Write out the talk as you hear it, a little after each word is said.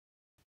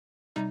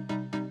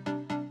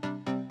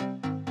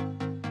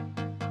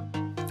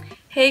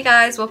Hey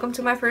guys, welcome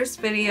to my first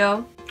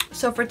video.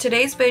 So for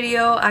today's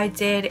video, I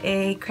did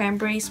a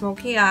cranberry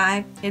smoky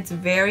eye. It's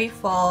very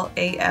fall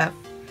AF.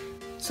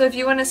 So if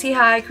you want to see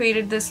how I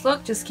created this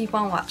look, just keep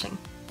on watching.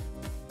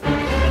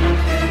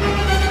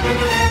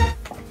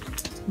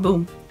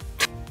 Boom.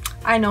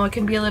 I know it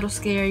can be a little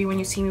scary when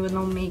you see me with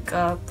no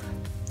makeup.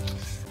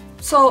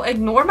 So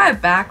ignore my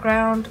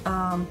background.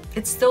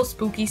 It's still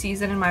spooky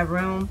season in my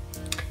room.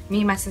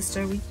 Me and my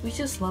sister, we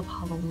just love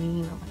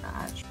Halloween. Oh my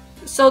gosh.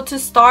 So to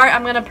start,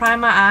 I'm gonna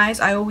prime my eyes.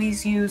 I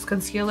always use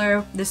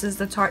concealer. This is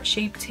the Tarte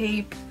Shape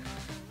Tape.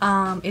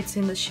 It's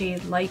in the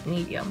shade Light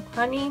Medium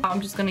Honey. I'm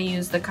just gonna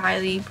use the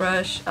Carli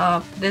brush.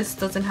 This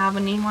doesn't have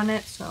a name on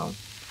it, so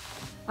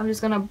I'm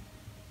just gonna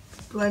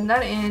blend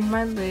that in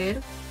my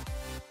lid.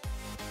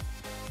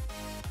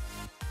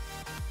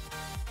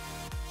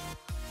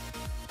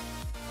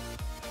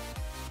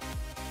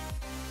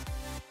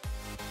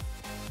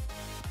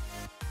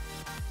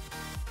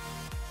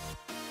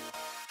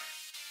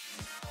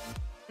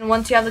 And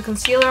once you have the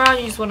concealer on,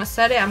 you just want to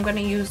set it. I'm going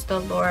to use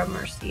the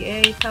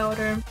Mercier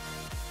powder.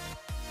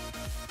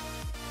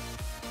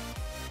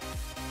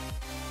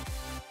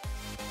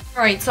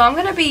 Alright, so I'm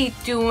going to be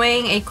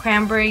doing a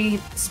cranberry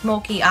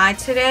smoky eye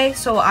today.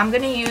 So I'm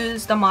going to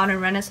use the Modern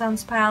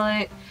Renaissance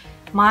palette.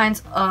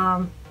 Mine's,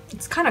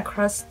 it's kind of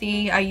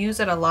crusty. I use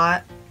it a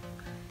lot.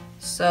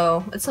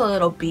 So it's a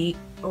little beat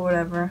or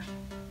whatever.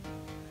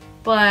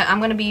 But I'm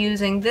going to be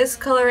using this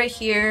color right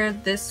here,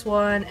 this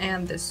one,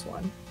 and this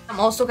one. I'm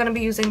also going to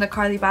be using the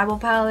Carli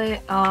Bybel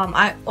palette.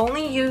 I'm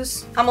only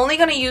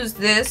going to use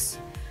this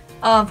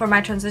for my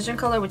transition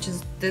color, which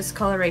is this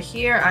color right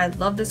here. I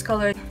love this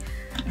color.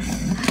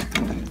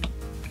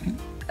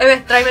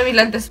 Tráeme mis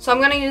lentes. So I'm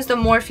going to use the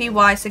Morphe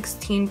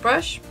Y16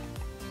 brush.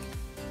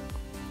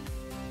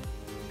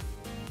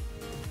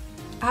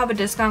 I have a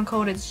discount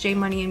code. It's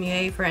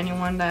Jmoneymua for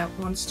anyone that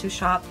wants to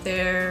shop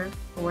there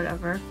or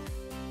whatever.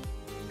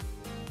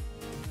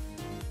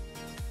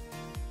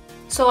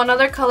 So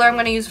another color I'm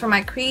going to use for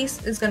my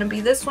crease is going to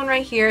be this one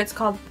right here. It's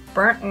called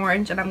Burnt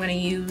Orange, and I'm going to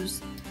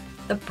use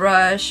the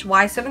brush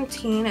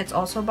Y17. It's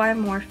also by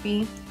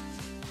Morphe.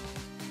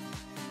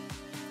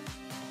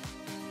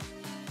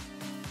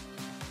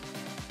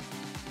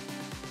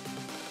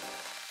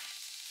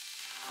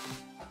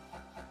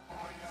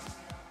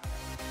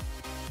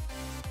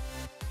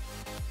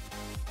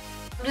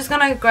 I'm just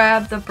going to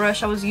grab the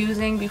brush I was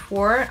using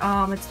before.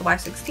 It's the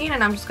Y16,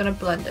 and I'm just going to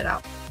blend it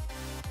out.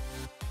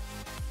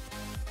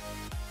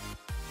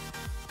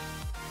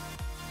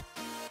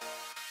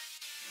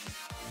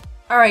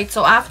 Alright,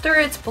 so after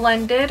it's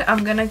blended,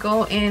 I'm gonna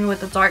go in with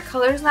the dark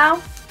colors now.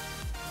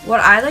 What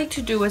I like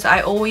to do is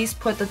I always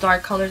put the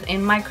dark colors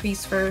in my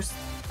crease first,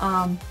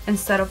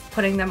 instead of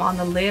putting them on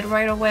the lid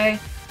right away.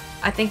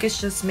 I think it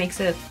just makes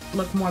it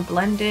look more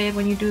blended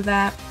when you do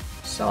that.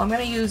 So I'm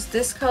gonna use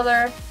this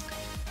color.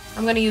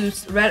 I'm gonna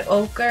use Red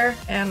Ochre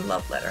and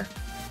Love Letter.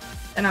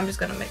 And I'm just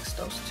gonna mix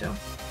those two.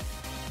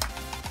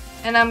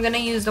 And I'm gonna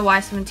use the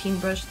Y17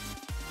 brush.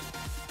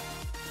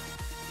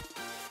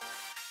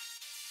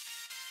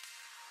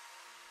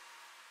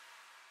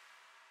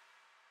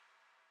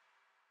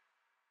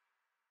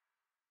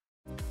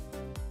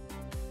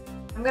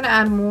 I'm gonna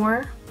add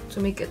more to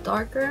make it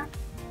darker.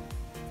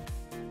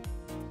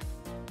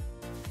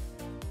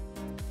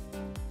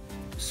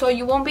 So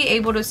you won't be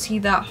able to see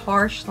that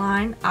harsh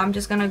line. I'm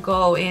just gonna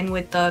go in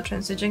with the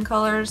transition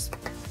colors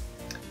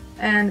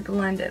and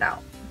blend it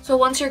out. So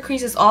once your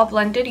crease is all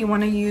blended, you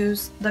want to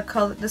use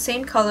the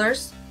same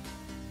colors.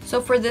 So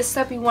for this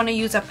step, you want to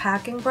use a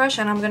packing brush,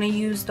 and I'm gonna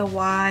use the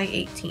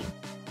Y18.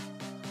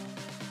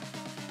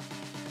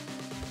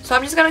 So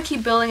I'm just gonna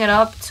keep building it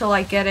up till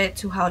I get it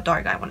to how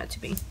dark I want it to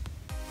be.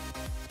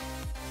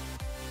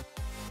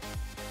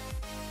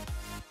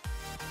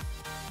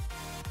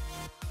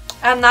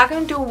 I'm not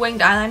going to do a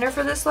winged eyeliner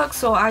for this look,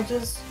 so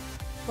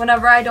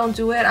whenever I don't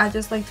do it, I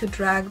just like to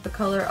drag the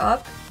color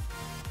up.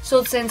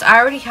 So since I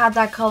already had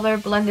that color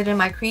blended in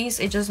my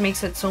crease, it just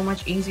makes it so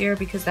much easier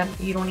because then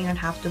you don't even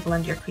have to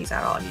blend your crease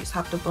at all. You just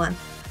have to blend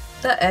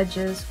the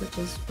edges, which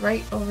is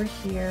right over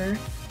here.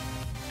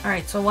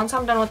 Alright, so once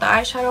I'm done with the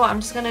eyeshadow,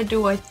 I'm just going to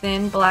do a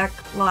thin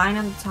black line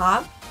on the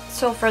top.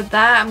 So for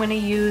that, I'm going to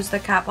use the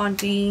Kat Von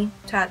D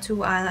Tattoo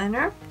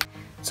Eyeliner.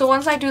 So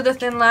once I do the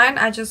thin line,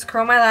 I just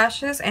curl my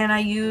lashes and I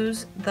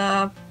use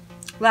the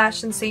Lash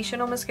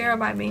Sensational mascara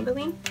by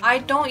Maybeline. I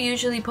don't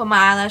usually put my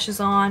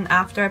eyelashes on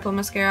after I put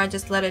mascara, I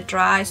just let it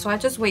dry, so I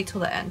just wait till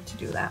the end to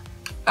do that.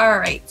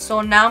 Alright, so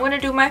now I'm going to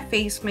do my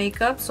face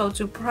makeup. So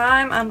to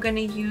prime, I'm going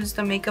to use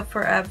the Makeup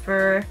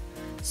Forever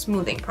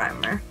Smoothing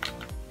Primer.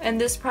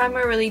 And this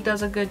primer really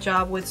does a good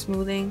job with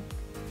smoothing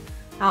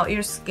out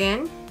your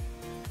skin.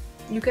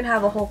 You can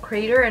have a whole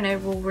crater and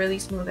it will really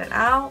smooth it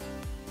out.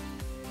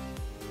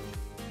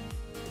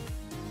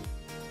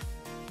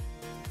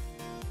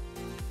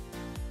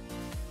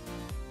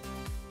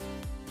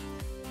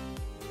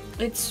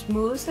 It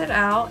smooths it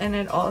out, and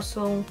it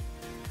also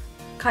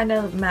kind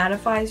of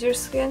mattifies your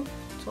skin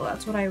So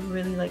that's what I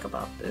really like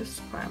about this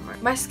primer.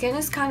 My skin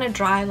is kind of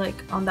dry like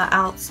on the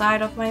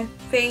outside of my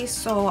face,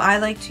 so I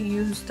like to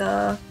use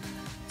the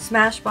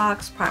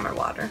Smashbox primer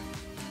water.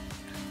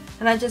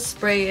 And I just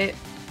spray it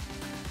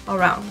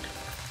around.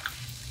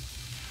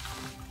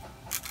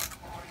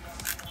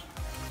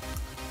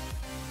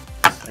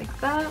 Just like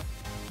that.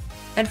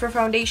 And for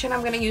foundation,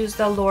 I'm going to use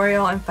the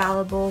L'Oreal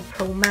Infallible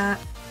Pro Matte.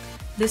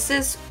 This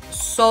is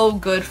so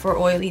good for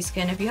oily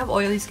skin. If you have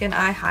oily skin,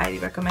 I highly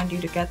recommend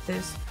you to get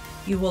this.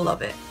 You will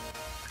love it.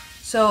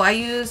 So I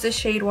use the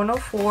shade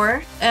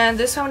 104, and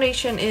this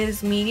foundation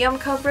is medium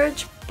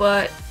coverage,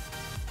 but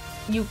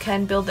you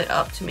can build it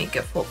up to make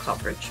it full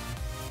coverage.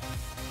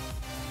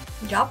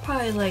 Y'all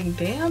probably like,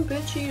 damn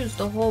bitch, you used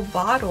the whole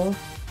bottle.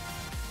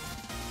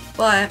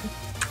 But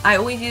I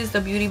always use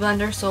the beauty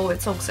blender so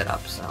it soaks it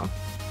up, so.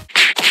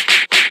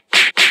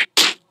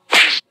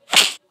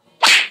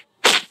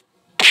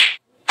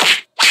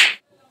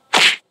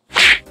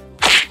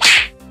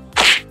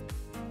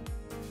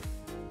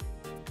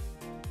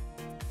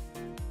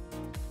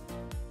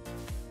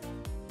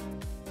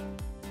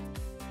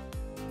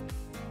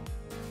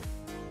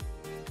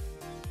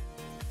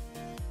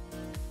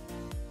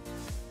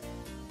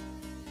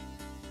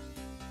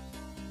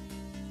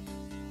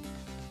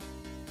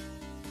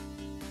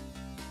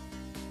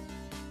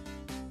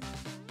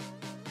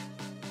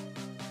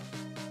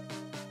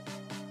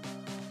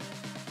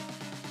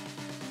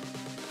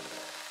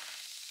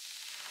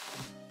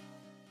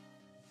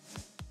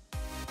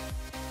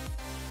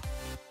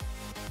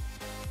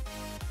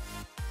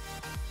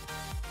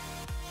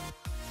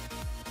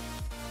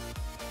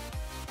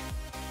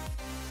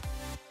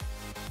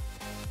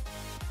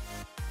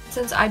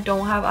 Since I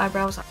don't have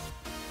eyebrows,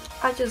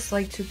 I just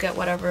like to get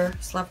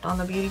whatever's left on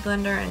the beauty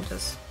blender and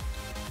just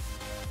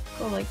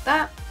go like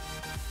that.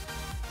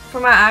 For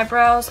my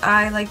eyebrows,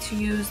 I like to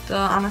use the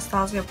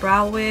Anastasia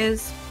Brow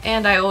Wiz,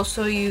 and I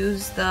also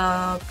use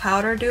the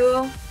Powder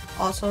Duo,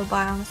 also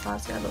by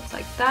Anastasia. It looks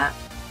like that.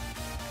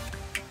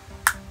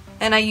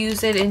 And I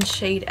use it in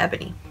shade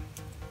Ebony.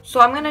 So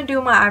I'm going to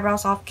do my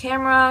eyebrows off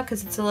camera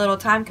because it's a little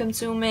time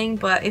consuming,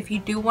 but if you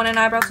do want an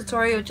eyebrow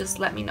tutorial, just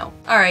let me know.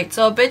 Alright,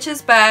 so bitch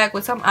is back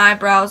with some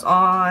eyebrows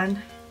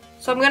on.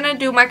 So I'm going to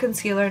do my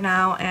concealer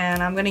now,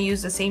 and I'm going to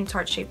use the same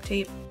Tarte Shape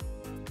Tape.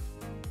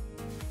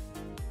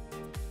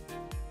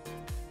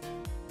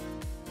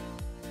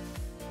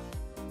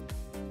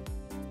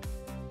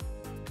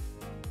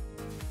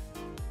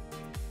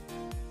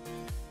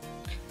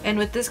 And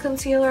with this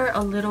concealer,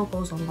 a little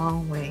goes a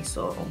long way,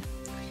 so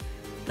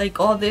like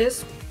all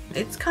this,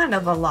 it's kind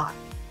of a lot.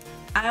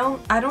 I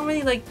don't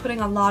really like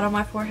putting a lot on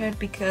my forehead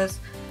because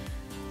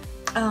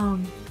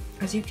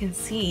as you can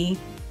see,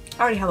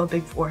 I already have a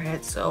big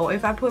forehead, so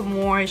if I put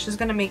more, it's just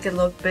gonna make it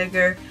look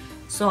bigger.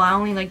 So I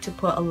only like to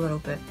put a little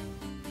bit.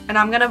 And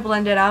I'm gonna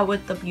blend it out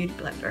with the beauty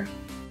blender.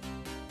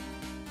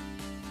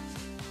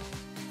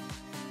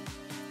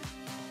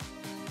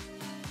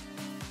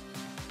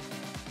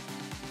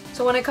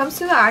 So when it comes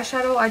to the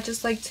eyeshadow, I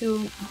just like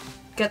to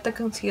get the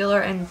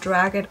concealer and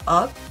drag it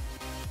up.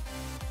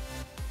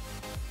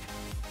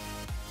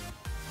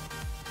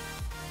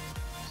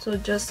 So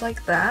just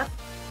like that.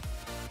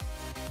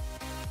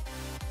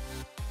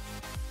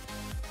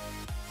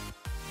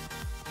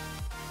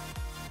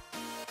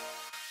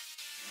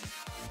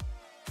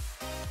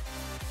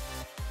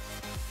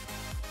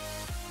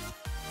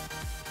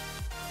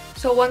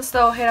 So once the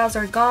ojeras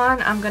are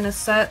gone, I'm gonna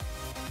set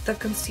the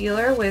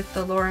concealer with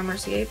the Laura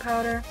Mercier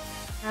powder.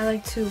 I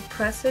like to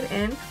press it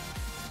in.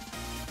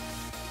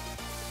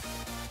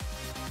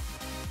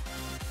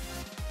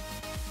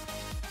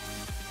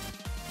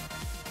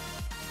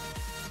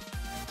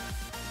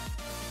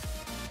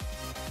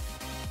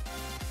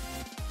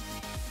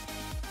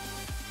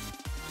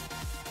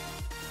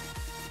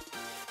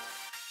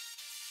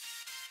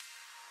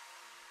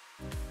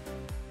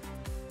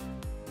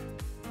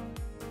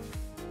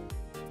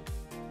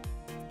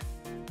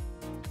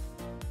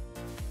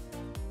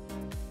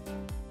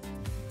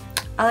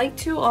 I like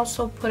to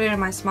also put it in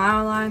my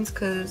smile lines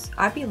because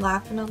I be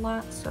laughing a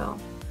lot, so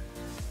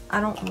I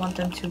don't want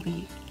them to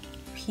be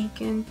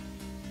peeking.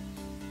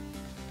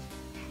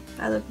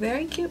 I look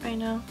very cute right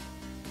now.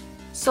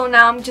 So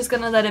now I'm just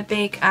gonna let it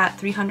bake at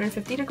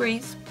 350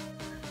 degrees.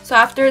 So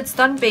after it's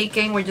done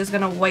baking, we're just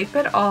gonna wipe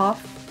it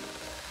off,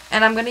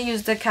 and I'm gonna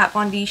use the Kat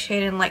Von D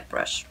shade in Light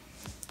Brush.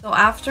 So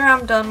after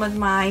I'm done with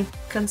my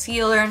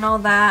concealer and all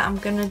that, I'm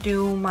gonna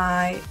do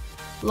my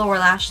lower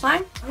lash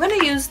line. I'm going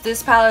to use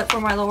this palette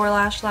for my lower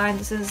lash line.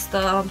 This is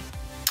the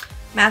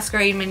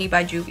Masquerade Mini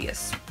by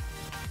Juvias.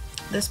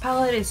 This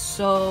palette is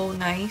so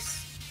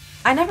nice.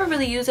 I never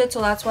really use it,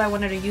 so that's why I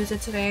wanted to use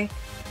it today,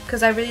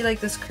 because I really like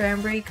this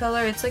cranberry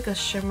color. It's like a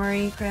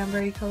shimmery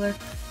cranberry color,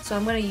 so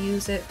I'm going to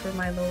use it for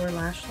my lower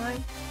lash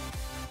line.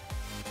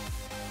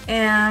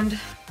 And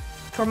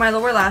for my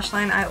lower lash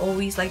line, I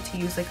always like to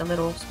use like a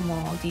little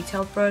small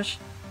detailed brush.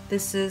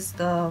 This is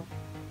the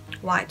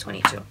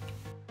Y22.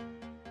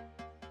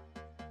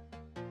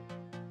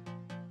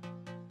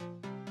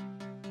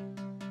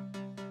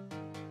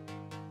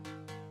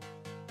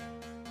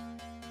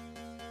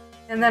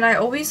 And then I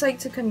always like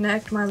to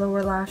connect my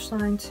lower lash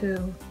line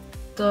to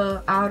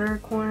the outer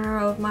corner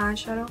of my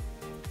eyeshadow.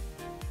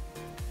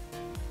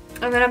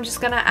 And then I'm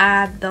just gonna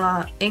add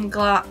the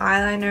Inglot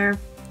eyeliner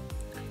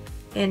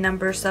in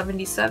number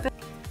 77.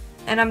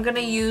 And I'm gonna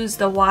use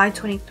the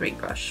Y23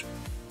 brush.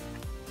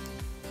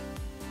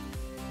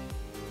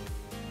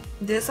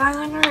 This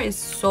eyeliner is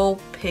so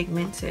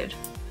pigmented.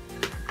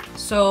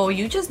 So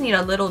you just need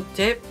a little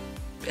dip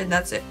and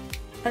that's it.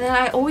 And then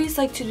I always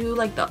like to do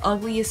like the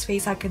ugliest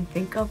face I can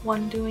think of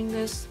when doing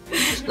this.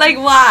 Like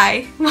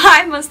why?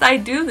 Why must I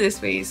do this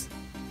face?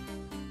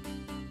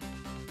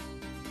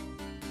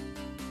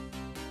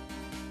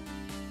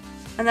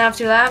 And then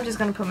after that, I'm just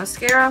gonna put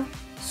mascara.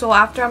 So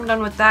after I'm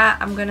done with that,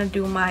 I'm gonna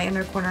do my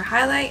inner corner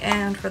highlight,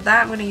 and for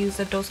that I'm gonna use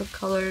the Dose of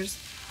Colors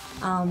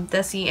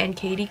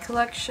DesixKaty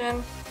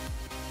collection.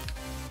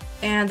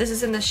 And this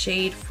is in the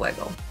shade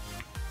Fuego.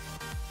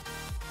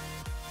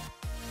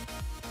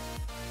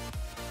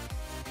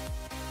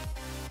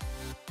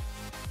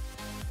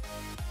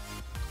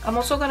 I'm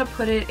also gonna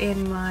put it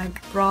in my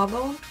brow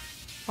bone.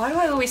 Why do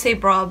I always say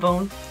brow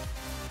bone?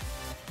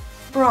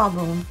 Brow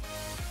bone.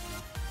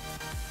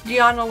 Do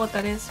y'all know what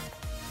that is?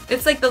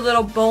 It's like the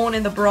little bone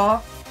in the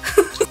bra.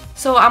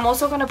 So I'm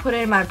also gonna put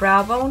it in my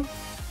brow bone.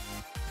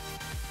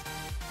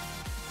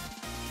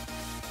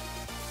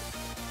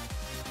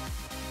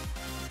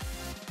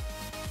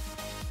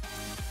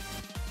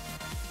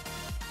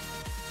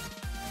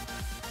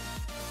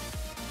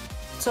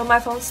 So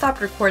my phone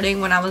stopped recording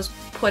when I was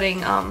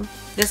putting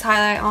this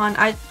highlight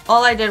on.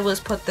 All I did was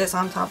put this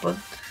on top of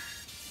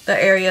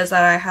the areas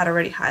that I had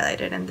already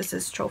highlighted, and this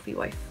is Trophy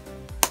Wife.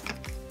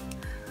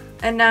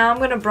 And now I'm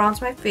going to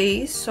bronze my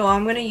face, so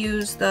I'm going to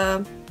use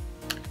the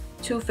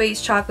Too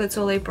Faced Chocolate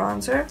Soleil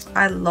bronzer.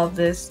 I love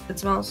this. It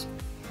smells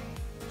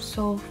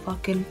so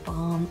fucking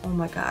bomb. Oh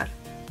my god.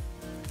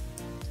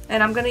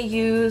 And I'm going to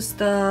use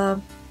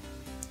the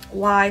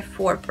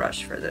Y4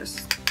 brush for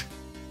this.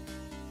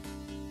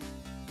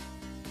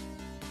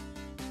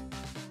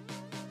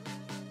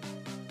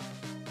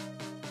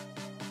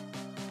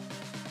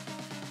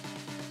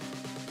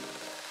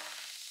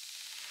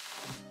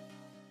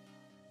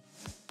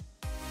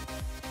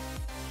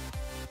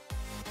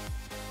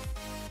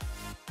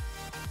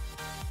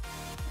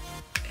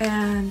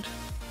 And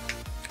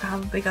I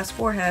have a big ass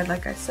forehead,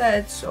 like I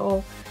said,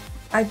 so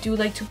I do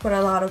like to put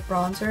a lot of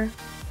bronzer.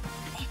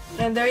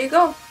 And there you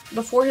go,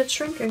 the forehead's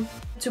shrinking.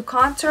 To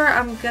contour,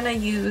 I'm gonna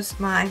use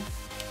my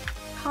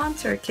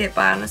contour kit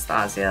by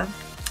Anastasia.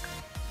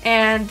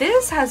 And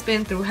this has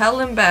been through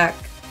hell and back.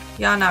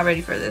 Y'all not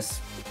ready for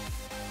this.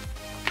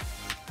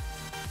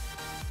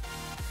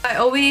 I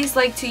always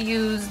like to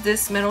use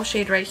this middle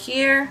shade right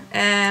here,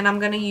 and I'm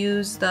gonna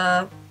use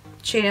the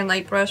Shade and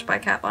Light brush by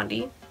Kat Von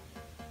D.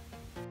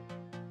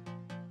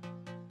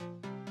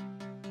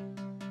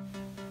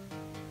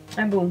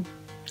 And boom,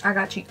 I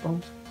got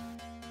cheekbones.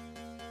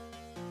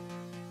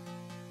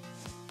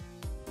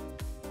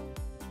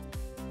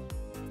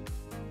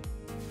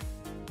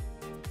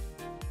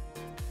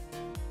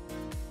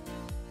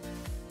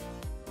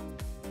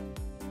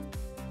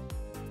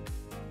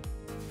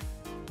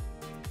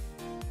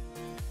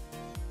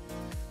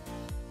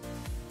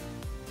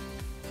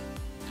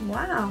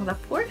 Wow, the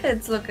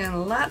forehead's looking a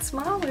lot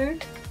smaller.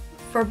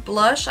 For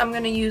blush, I'm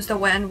gonna use the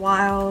Wet n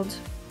Wild.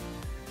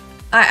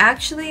 I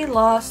actually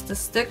lost the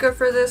sticker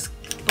for this,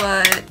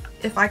 but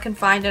if I can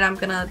find it, I'm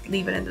gonna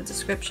leave it in the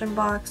description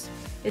box.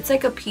 It's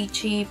like a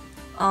peachy,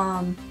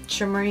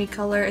 shimmery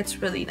color.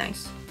 It's really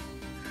nice.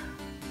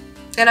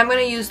 And I'm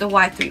gonna use the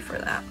Y3 for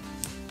that.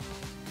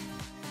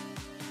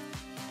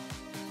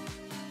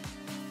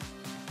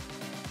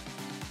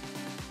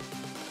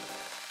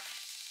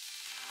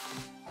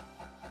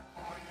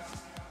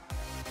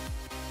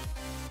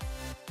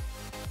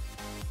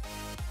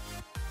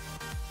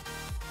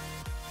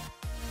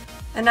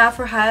 And now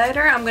for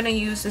highlighter, I'm going to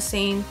use the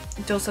same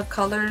Dose of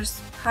Colors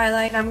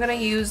highlight. I'm going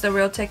to use the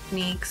Real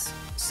Techniques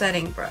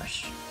setting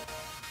brush.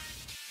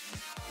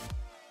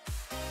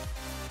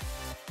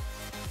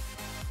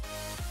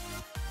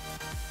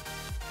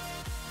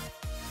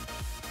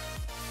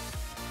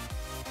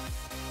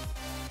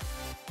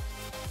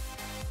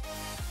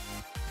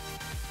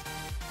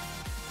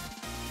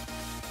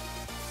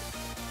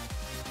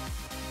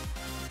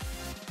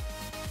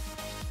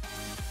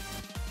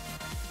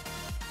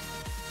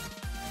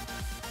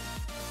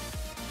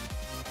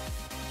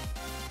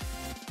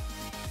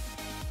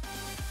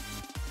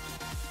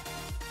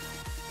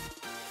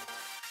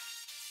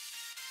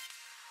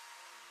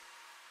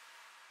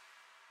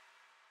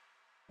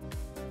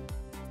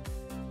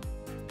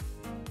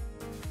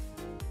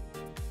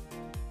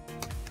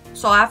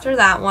 So after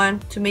that one,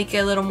 to make it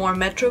a little more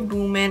Metro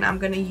Boomin', I'm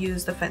going to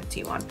use the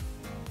Fenty one.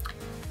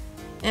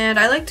 And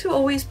I like to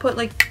always put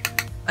like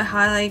a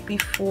highlight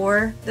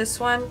before this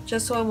one,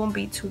 just so it won't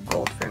be too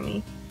gold for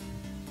me.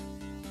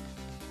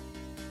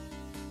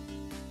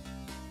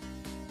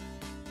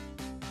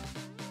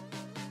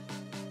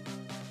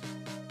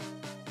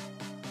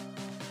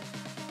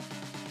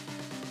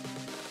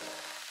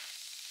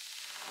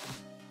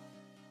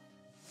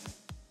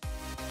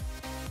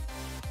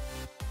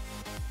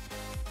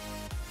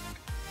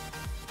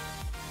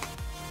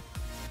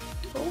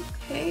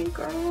 Okay,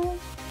 girl.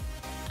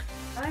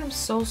 I am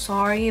so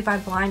sorry if I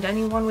blind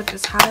anyone with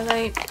this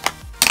highlight.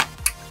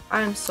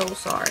 I am so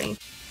sorry.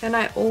 And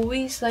I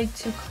always like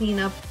to clean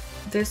up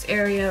this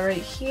area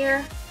right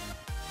here.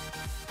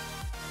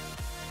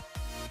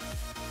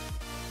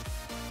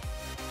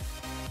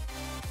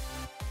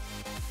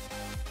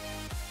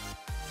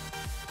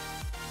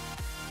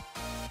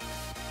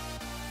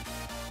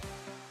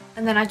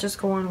 And then I just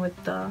go in with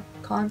the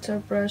contour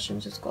brush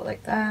and just go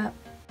like that.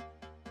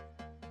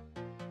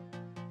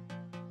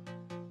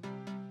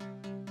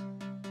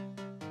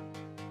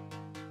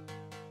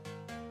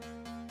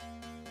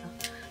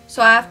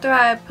 So after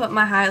I put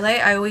my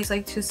highlight, I always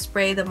like to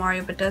spray the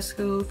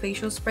Badescu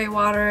facial spray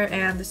water,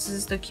 and this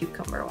is the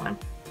cucumber one.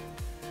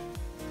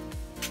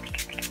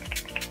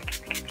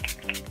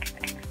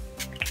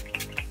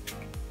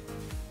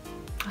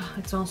 Oh,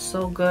 it smells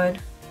so good,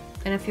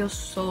 and it feels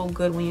so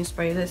good when you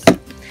spray this. It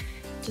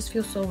just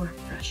feels so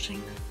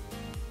refreshing.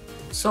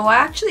 So I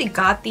actually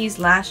got these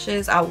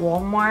lashes at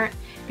Walmart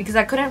because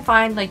I couldn't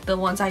find like the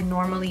ones I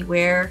normally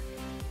wear.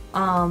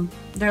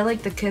 They're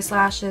like the Kiss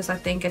lashes, I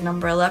think, at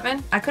number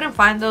 11. I couldn't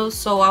find those,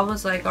 so I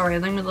was like,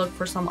 alright, let me look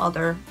for some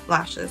other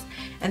lashes.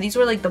 And these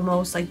were like the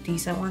most like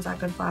decent ones I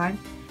could find.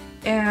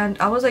 And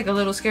I was like a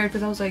little scared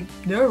because I was like,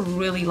 they're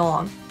really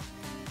long.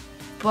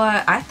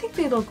 But I think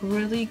they look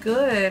really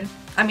good.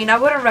 I mean, I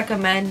wouldn't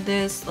recommend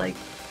this like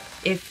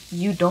if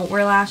you don't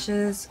wear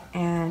lashes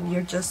and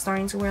you're just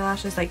starting to wear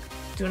lashes. Like,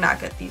 do not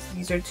get these.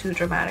 These are too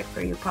dramatic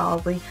for you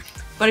probably.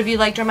 But if you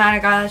like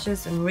dramatic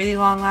eyelashes and really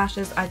long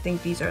lashes, I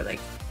think these are like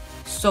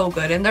so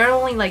good. And they're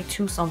only like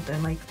 $2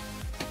 something. Like,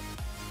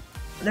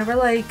 they were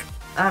like,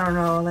 I don't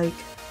know, like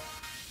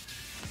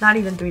not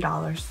even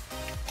 $3.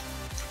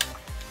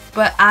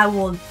 But I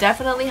will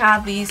definitely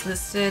have these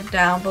listed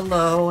down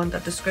below in the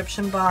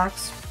description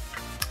box,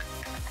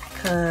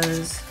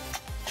 because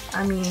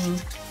I mean,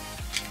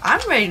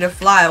 I'm ready to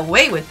fly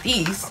away with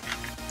these.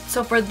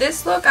 So for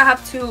this look, I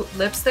have 2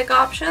 lipstick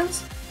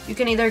options. You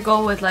can either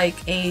go with like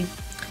a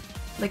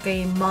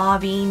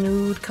mauve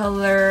nude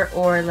color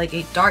or like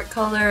a dark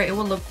color. It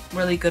will look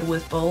really good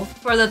with both.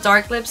 For the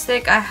dark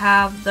lipstick, I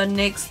have the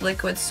NYX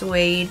Liquid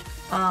Suede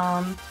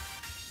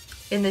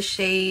in the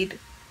shade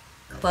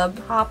Club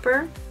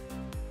Hopper.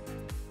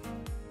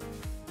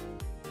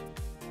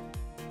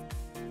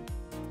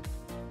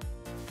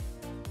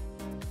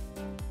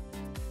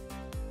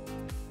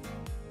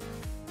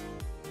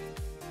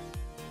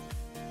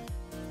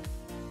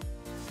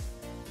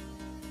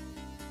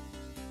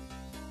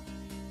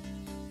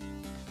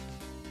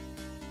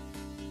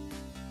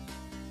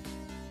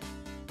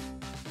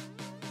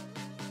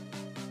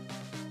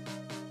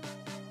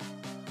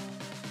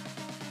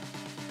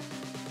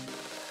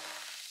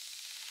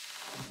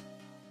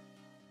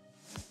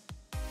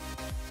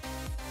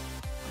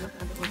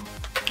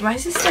 My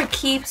sister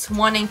keeps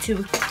wanting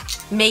to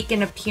make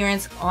an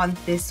appearance on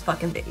this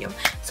fucking video.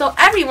 So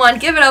everyone,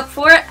 give it up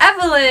for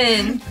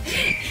Evelyn!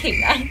 Hey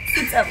guys,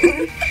 it's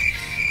Evelyn.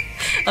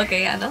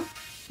 Okay, Anna.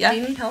 Yeah? Do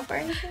you need help or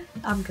anything?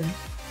 I'm good.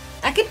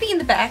 I could be in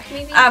the back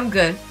maybe? I'm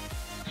good.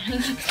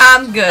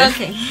 I'm good.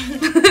 Okay.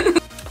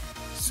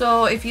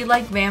 So if you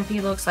like vampy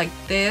looks like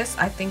this,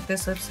 I think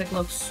this lipstick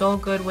looks so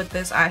good with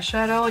this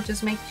eyeshadow. It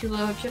just makes you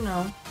look, you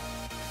know,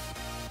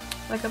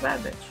 like a bad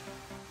bitch.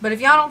 But if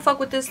y'all don't fuck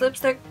with this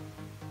lipstick,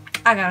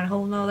 I got a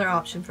whole nother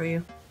option for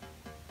you.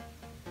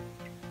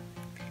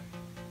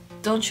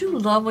 Don't you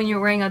love when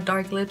you're wearing a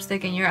dark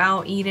lipstick and you're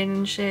out eating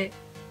and shit,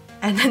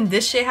 and then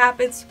this shit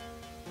happens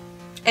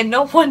and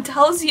no one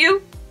tells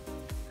you?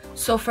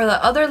 So for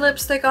the other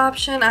lipstick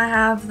option, I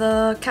have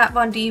the Kat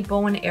Von D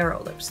Bow and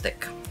Arrow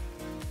lipstick.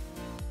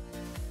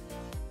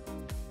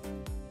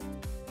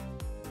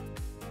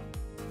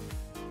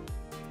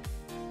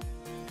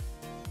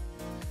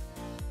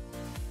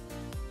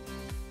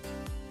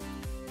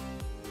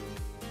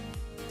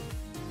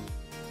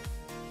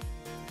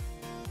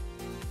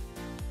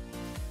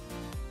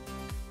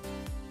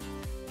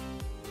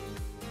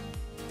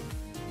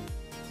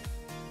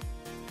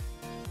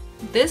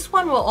 This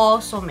one will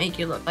also make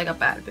you look like a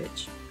bad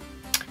bitch.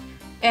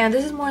 And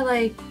this is more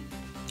like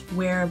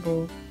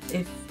wearable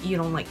if you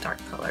don't like dark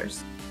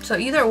colors. So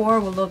either or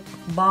will look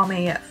bomb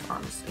AF,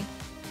 honestly.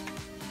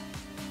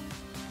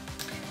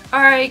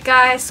 Alright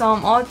guys, so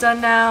I'm all done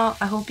now.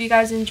 I hope you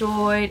guys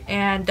enjoyed,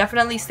 and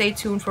definitely stay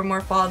tuned for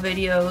more fall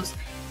videos.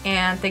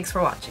 And thanks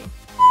for watching.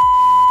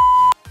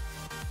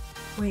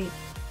 Wait.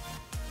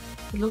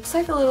 It looks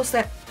like a little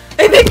step.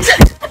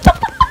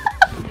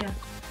 Yeah.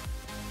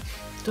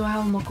 Do I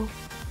have a moco?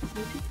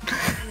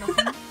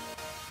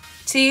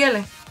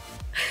 Síguele.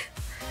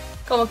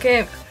 Como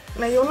que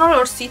me dio un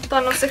olorcito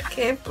a no sé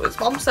qué. Pues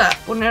vamos a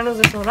ponernos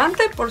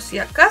desodorante por si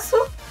acaso.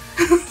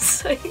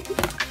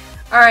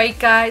 Alright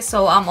guys,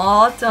 so I'm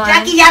all done.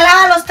 Jackie, ya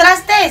lava los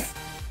trastes.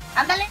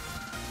 Ándale.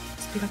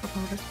 Respira, por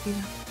favor, respira.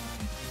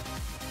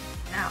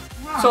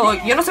 No. So,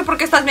 yo no sé por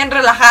qué estás bien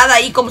relajada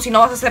ahí como si no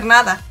vas a hacer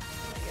nada.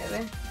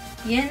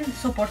 Bien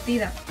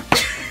soportida.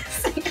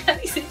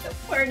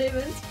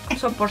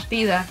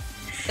 Soportida.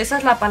 Esa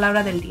es la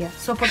palabra del día.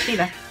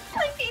 Soportida.